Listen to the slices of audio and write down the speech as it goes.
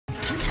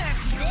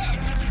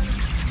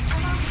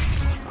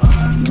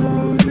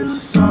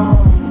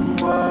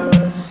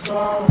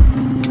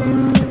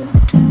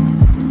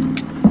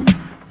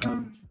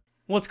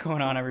What's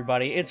going on,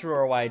 everybody? It's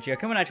Aurora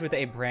coming at you with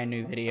a brand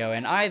new video,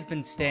 and I've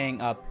been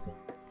staying up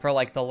for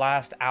like the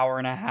last hour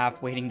and a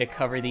half waiting to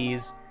cover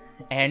these,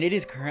 and it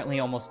is currently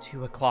almost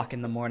 2 o'clock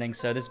in the morning,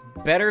 so this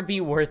better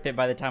be worth it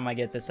by the time I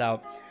get this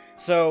out.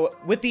 So,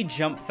 with the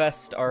Jump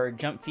Fest, or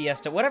Jump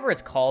Fiesta, whatever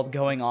it's called,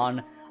 going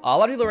on, a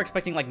lot of people are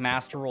expecting like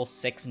Master Rule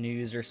 6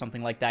 news or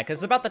something like that, because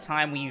it's about the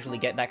time we usually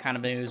get that kind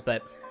of news,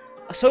 but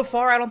so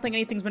far I don't think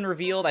anything's been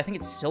revealed. I think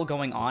it's still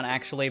going on,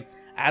 actually,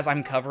 as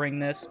I'm covering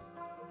this.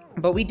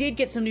 But we did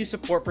get some new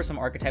support for some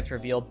archetypes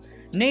revealed,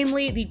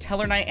 namely the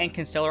Tellarknight and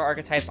Constellar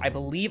archetypes I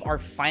believe are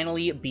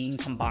finally being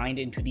combined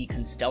into the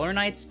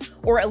Constellarknights,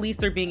 or at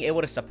least they're being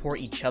able to support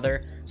each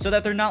other, so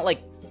that they're not like,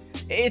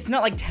 it's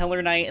not like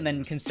Tellarknight and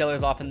then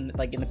Constellar's off in,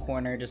 like, in the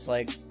corner, just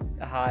like,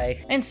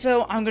 hi. And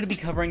so I'm going to be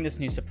covering this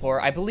new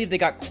support. I believe they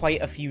got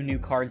quite a few new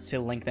cards to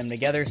link them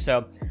together,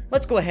 so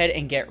let's go ahead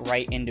and get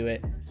right into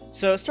it.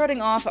 So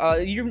starting off,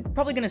 you're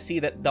probably going to see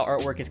that the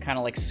artwork is kind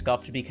of like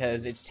scuffed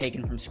because it's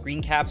taken from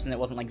screen caps and it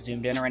wasn't like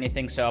zoomed in or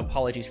anything, so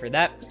apologies for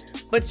that.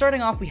 But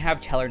starting off, we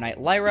have Tellarknight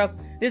Lyra.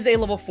 This is a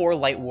level 4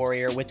 light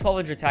warrior with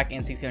 1200 attack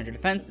and 1600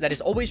 defense that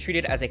is always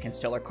treated as a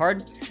Constellar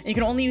card, and you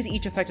can only use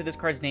each effect of this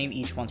card's name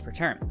each once per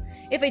turn.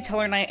 If a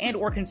Tellarknight and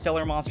or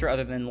Constellar monster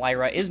other than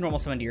Lyra is normal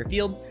summoned to your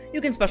field, you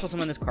can special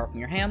summon this card from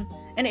your hand,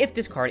 and if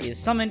this card is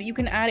summoned, you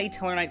can add a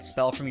Tellarknight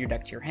spell from your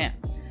deck to your hand.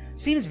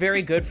 Seems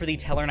very good for the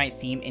Tellarknight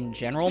theme in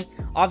general.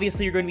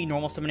 Obviously, you're going to be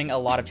normal summoning a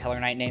lot of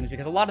Tellarknight names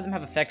because a lot of them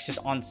have effects just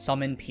on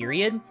summon,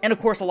 period. And of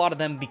course, a lot of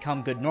them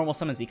become good normal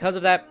summons because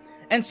of that.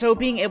 And so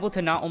being able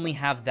to not only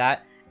have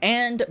that,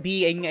 and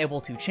being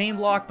able to chain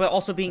block, but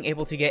also being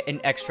able to get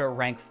an extra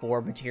rank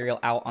 4 material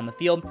out on the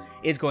field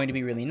is going to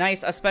be really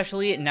nice,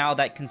 especially now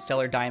that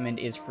Constellar Diamond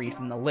is freed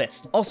from the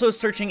list. Also,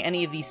 searching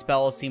any of these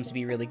spells seems to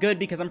be really good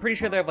because I'm pretty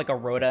sure they have like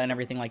Aurora and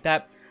everything like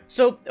that.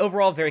 So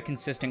overall, very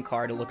consistent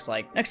card, it looks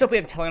like. Next up, we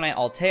have Tellarknight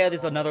Altea.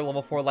 This is another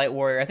level 4 light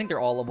warrior. I think they're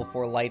all level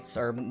 4 lights,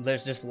 or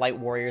there's just light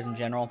warriors in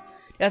general.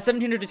 It has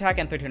 1700 attack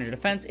and 1300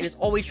 defense. It is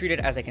always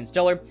treated as a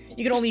Constellar.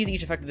 You can only use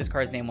each effect of this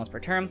card's name once per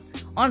turn.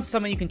 On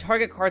summon, you can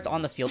target cards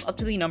on the field up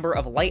to the number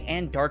of light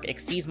and dark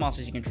Xyz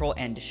monsters you control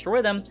and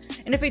destroy them.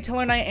 And if a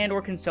Tellarknight and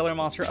or Constellar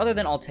monster other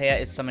than Altea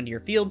is summoned to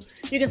your field,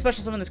 you can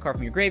special summon this card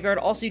from your graveyard.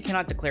 Also, you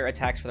cannot declare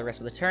attacks for the rest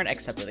of the turn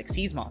except with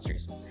Xyz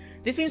monsters.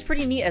 This seems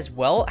pretty neat as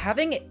well.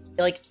 Having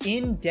like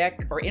in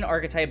deck or in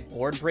archetype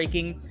board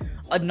breaking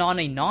on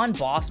a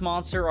non-boss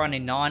monster or on a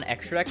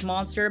non-extra deck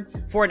monster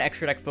for an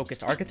extra deck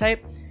focused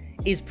archetype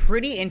is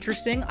pretty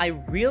interesting. I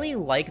really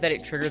like that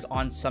it triggers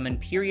on summon,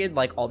 period,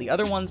 like all the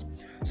other ones.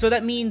 So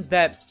that means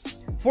that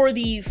for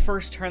the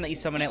first turn that you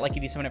summon it, like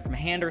if you summon it from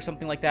hand or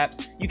something like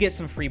that, you get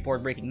some free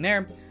board breaking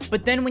there.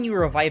 But then when you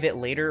revive it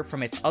later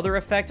from its other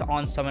effect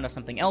on summon of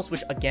something else,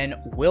 which again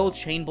will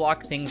chain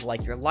block things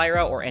like your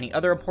Lyra or any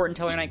other important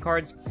Tellarknight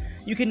cards,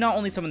 you can not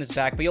only summon this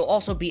back, but you'll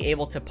also be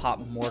able to pop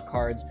more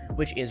cards,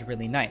 which is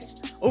really nice.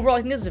 Overall,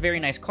 I think this is a very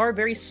nice card,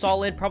 very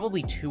solid,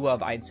 probably 2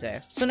 of, I'd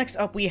say. So next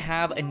up, we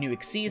have a new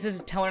Xyz. This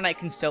is Tellarknight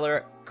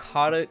Constellar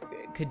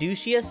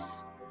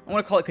Caduceus. I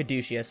want to call it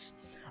Caduceus.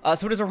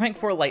 So it is a rank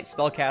 4 light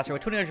spellcaster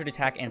with 2000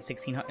 attack and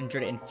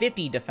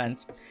 1650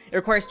 defense. It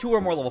requires 2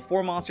 or more level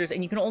 4 monsters,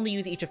 and you can only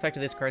use each effect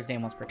of this card's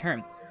name once per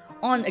turn.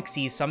 On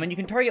Xyz summon, you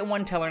can target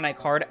 1 Tellarknight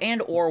card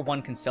and or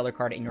 1 Constellar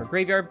card in your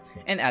graveyard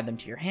and add them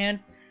to your hand.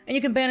 And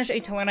you can banish a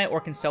Tellarknight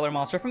or Constellar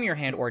monster from your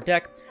hand or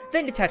deck,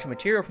 then detach a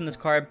material from this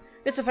card.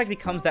 This effect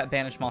becomes that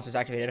banished monster's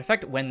activated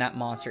effect when that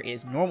monster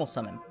is normal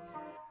summon.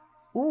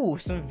 Ooh,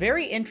 some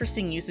very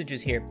interesting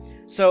usages here.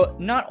 So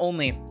not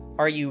only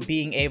are you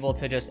being able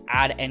to just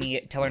add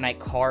any Tellarknight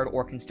card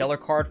or Constellar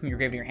card from your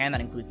grave to your hand,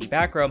 that includes the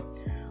back row,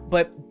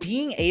 but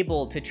being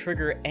able to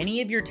trigger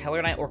any of your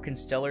Tellarknight or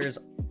Constellars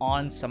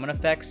on summon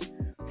effects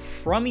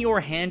from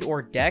your hand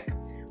or deck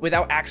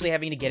without actually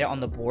having to get it on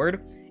the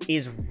board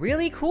is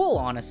really cool,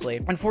 honestly.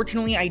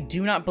 Unfortunately, I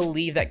do not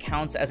believe that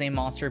counts as a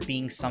monster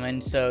being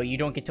summoned, so you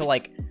don't get to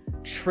like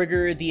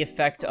trigger the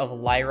effect of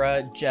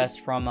Lyra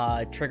just from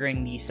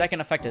triggering the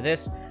second effect of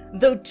this.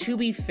 Though, to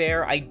be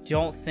fair, I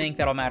don't think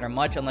that'll matter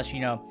much unless,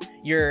 you know,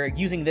 you're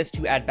using this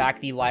to add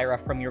back the Lyra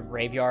from your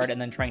graveyard and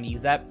then trying to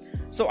use that.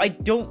 So I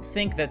don't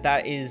think that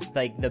that is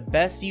like the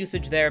best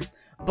usage there.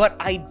 But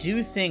I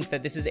do think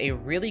that this is a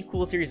really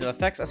cool series of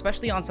effects,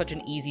 especially on such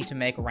an easy to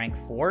make rank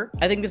 4.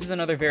 I think this is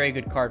another very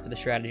good card for the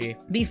strategy.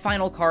 The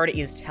final card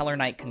is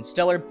Tellarknight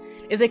Constellar.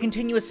 It is a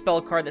continuous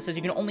spell card that says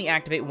you can only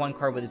activate 1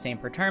 card with its name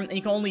per turn, and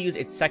you can only use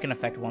its second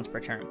effect once per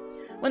turn.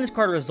 When this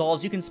card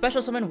resolves, you can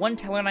special summon 1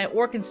 Tellarknight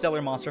or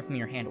Constellar monster from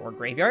your hand or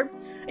graveyard,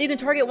 and you can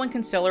target 1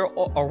 Constellar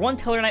or 1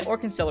 Tellarknight or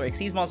Constellar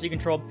Xyz monster you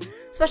control,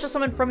 special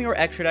summon from your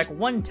extra deck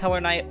 1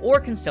 Tellarknight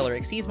or Constellar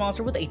Xyz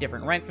monster with a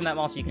different rank from that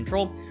monster you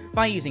control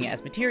by using it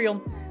as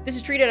material. This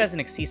is treated as an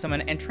Xyz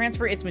summon and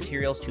transfer its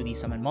materials to the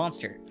summon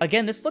monster.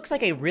 Again, this looks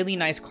like a really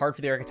nice card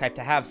for the archetype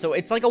to have, so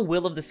it's like a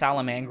Will of the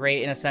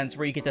Salamangreat in a sense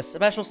where you get to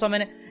special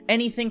summon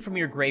anything from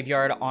your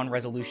graveyard on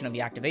resolution of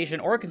the activation,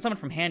 or it can summon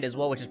from hand as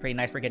well, which is pretty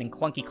nice for getting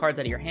clunky cards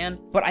out of your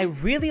hand. But I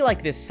really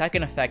like this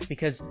second effect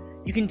because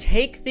you can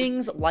take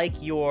things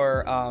like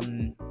your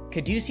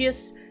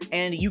Caduceus,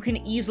 and you can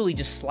easily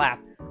just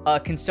slap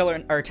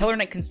Constellar or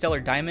Tellarknight Constellar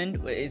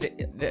Diamond. Is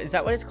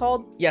that what it's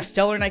called? Yeah,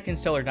 Tellarknight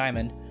Constellar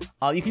Diamond.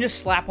 You can just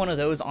slap one of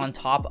those on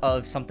top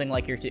of something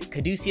like your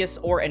Caduceus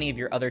or any of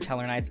your other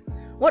Tellarknights.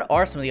 What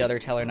are some of the other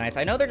Tellarknights?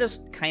 I know they're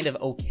just kind of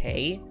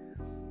okay.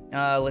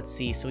 Let's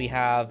see. So we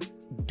have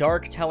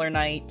Dark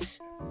Tellarknight,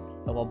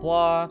 blah blah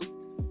blah.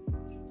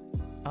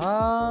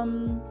 I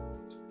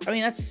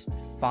mean, that's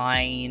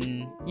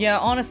fine. Yeah,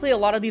 honestly, a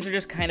lot of these are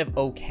just kind of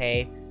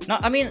okay.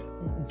 I mean,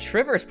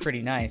 Triver's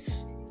pretty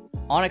nice.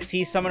 Onyx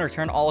Sea Summon,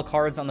 return all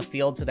cards on the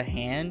field to the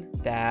hand.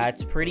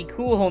 That's pretty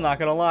cool, not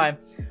gonna lie.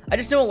 I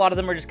just know a lot of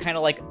them are just kind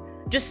of like,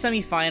 just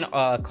semi-fine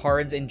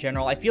cards in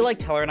general. I feel like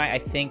Tellarknight, I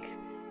think,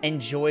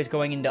 enjoys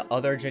going into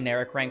other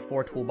generic rank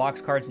 4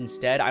 toolbox cards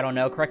instead. I don't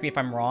know, correct me if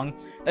I'm wrong.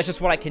 That's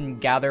just what I can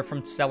gather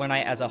from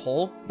Tellarknight as a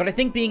whole. But I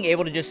think being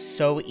able to just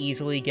so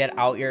easily get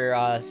out your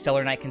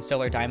Tellarknight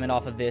Constellar Diamond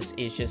off of this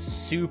is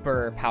just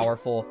super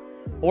powerful.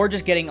 Or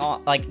just getting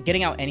out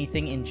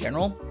anything in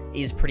general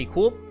is pretty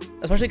cool,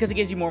 especially because it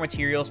gives you more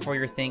materials for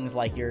your things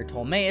like your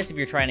Ptolemaeus if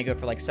you're trying to go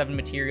for like 7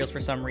 materials for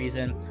some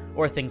reason,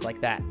 or things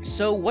like that.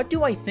 So what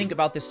do I think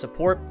about this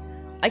support?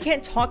 I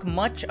can't talk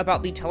much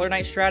about the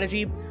Tellarknight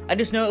strategy. I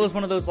just know it was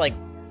one of those like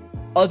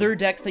other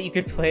decks that you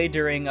could play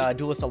during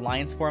Duelist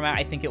Alliance format.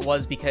 I think it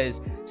was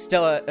because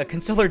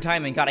Constellar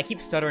Diamond, god, I keep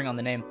stuttering on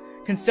the name.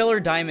 Constellar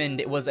Diamond,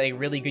 it was a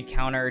really good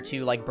counter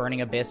to like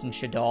Burning Abyss and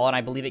Shaddoll, and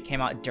I believe it came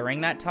out during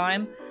that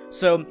time.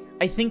 So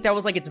I think that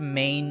was like its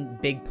main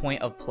big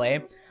point of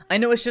play. I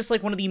know it's just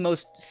like one of the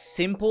most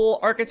simple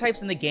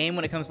archetypes in the game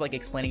when it comes to like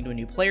explaining to a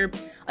new player.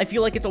 I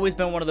feel like it's always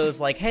been one of those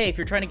like, hey, if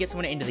you're trying to get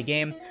someone into the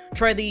game,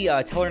 try the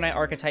Tellarknight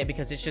archetype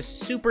because it's just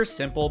super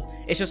simple.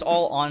 It's just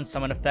all on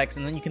summon effects,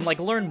 and then you can like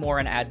learn more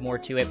and add more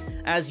to it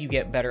as you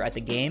get better at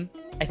the game.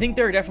 I think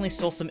there are definitely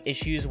still some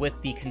issues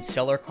with the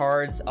Constellar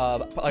cards,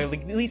 like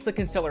at least the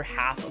Constellar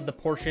half of the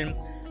portion,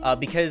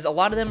 because a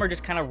lot of them are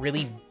just kind of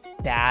really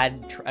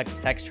bad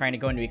effects trying to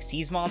go into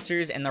Xyz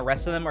monsters, and the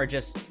rest of them are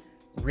just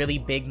really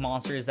big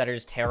monsters that are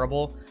just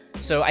terrible.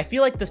 So I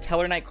feel like the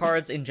Tellarknight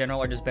cards in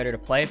general are just better to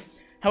play.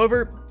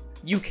 However,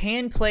 you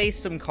can play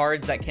some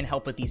cards that can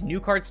help with these new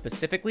cards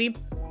specifically,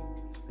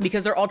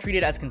 because they're all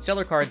treated as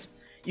Constellar cards.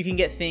 You can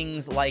get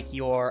things like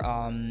your,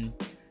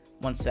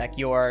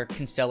 your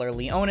Constellar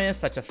Leonis,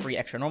 that's a free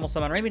extra normal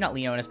summon, or maybe not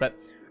Leonis, but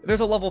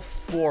there's a level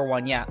 4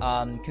 one, yeah,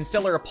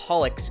 Constellar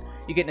Apollux,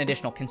 you get an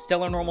additional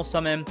Constellar normal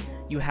summon.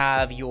 You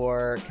have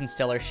your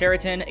Constellar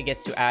Sheraton, it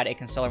gets to add a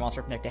Constellar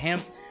monster from deck to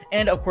hand.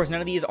 And of course, none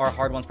of these are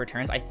hard ones per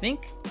turns. I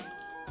think,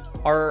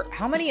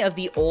 how many of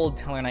the old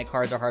Tellarknight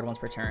cards are hard ones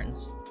per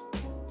turns?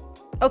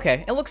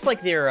 Okay, it looks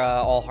like they're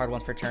all hard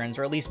ones per turns,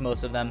 or at least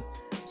most of them.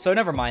 So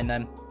never mind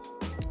then.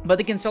 But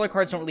the Constellar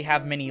cards don't really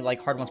have many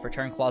like hard ones per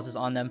turn clauses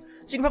on them,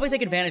 so you can probably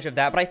take advantage of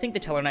that. But I think the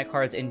Tellarknight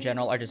cards in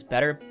general are just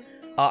better.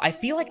 I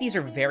feel like these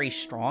are very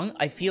strong.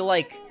 I feel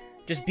like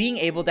just being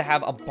able to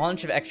have a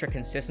bunch of extra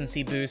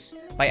consistency boosts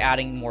by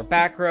adding more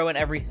back row and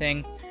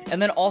everything,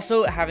 and then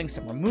also having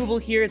some removal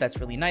here,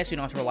 that's really nice. You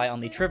don't have to rely on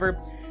the Triver.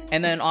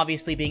 And then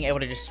obviously being able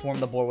to just swarm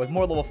the board with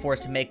more level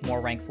 4s to make more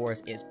rank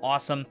 4s is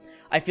awesome.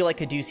 I feel like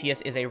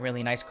Caduceus is a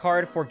really nice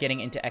card for getting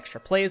into extra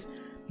plays.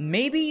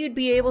 Maybe you'd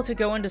be able to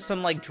go into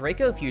some like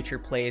Draco future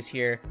plays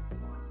here,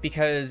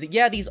 because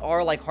yeah, these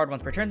are like hard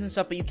ones per turns and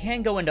stuff, but you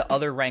can go into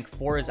other rank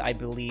 4s, I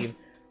believe.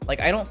 Like,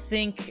 I don't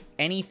think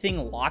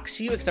anything locks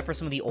you except for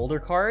some of the older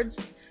cards,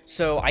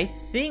 so I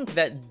think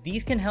that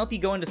these can help you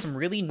go into some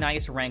really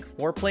nice rank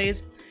 4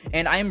 plays,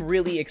 and I'm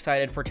really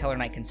excited for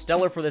Tellarknight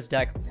Constellar for this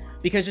deck,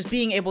 because just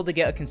being able to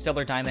get a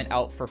Constellar Diamond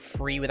out for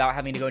free without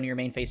having to go into your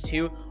main phase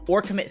 2,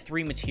 or commit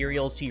 3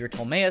 materials to your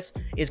Ptolemaeus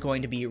is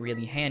going to be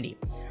really handy.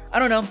 I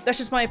don't know, that's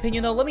just my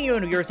opinion though. Let me know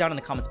yours down in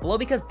the comments below,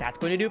 because that's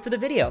going to do it for the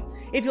video.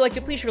 If you liked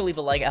it, please sure to leave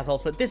a like, as I'll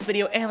put this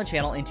video and the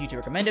channel into YouTube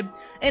recommended.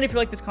 And if you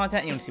like this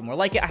content and you want to see more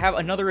like it, I have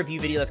another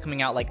review video that's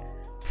coming out like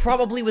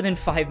probably within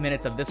 5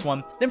 minutes of this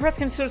one. Then perhaps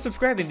consider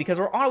subscribing, because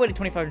we're on our way to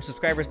 2,500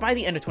 subscribers by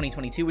the end of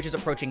 2022, which is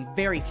approaching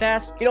very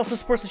fast. It also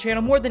supports the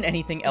channel more than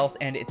anything else,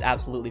 and it's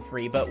absolutely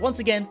free. But once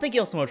again, thank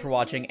you all so much for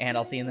watching, and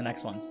I'll see you in the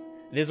next one.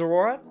 This is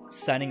Aurora,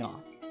 signing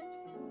off.